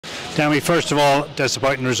Demi, first of all,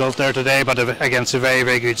 disappointing result there today, but against a very,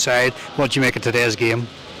 very good side. What do you make of today's game?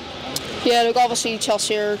 Yeah, look, obviously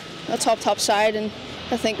Chelsea are a top side, and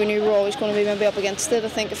I think we knew we were always going to be maybe up against it. I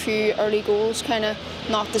think a few early goals kind of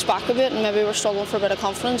knocked us back a bit, and maybe we're struggling for a bit of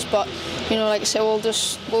confidence. But like I said, we'll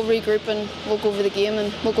regroup and we'll go over the game,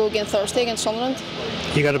 and we'll go again Thursday against Sunderland.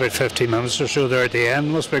 You got about 15 minutes or so there at the end.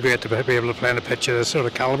 Must be great to be able to play on a pitch of this sort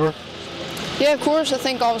of calibre. Yeah, of course. I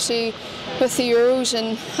think obviously with the Euros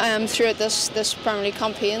and throughout this Premier League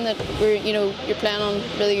campaign that you're playing on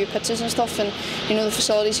really good pitches and stuff, and the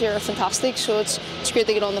facilities here are fantastic. So it's great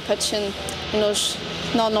to get on the pitch, and there's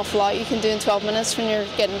not an awful lot you can do in 12 minutes when you're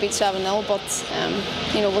getting beat 7-0, but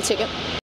we'll take it.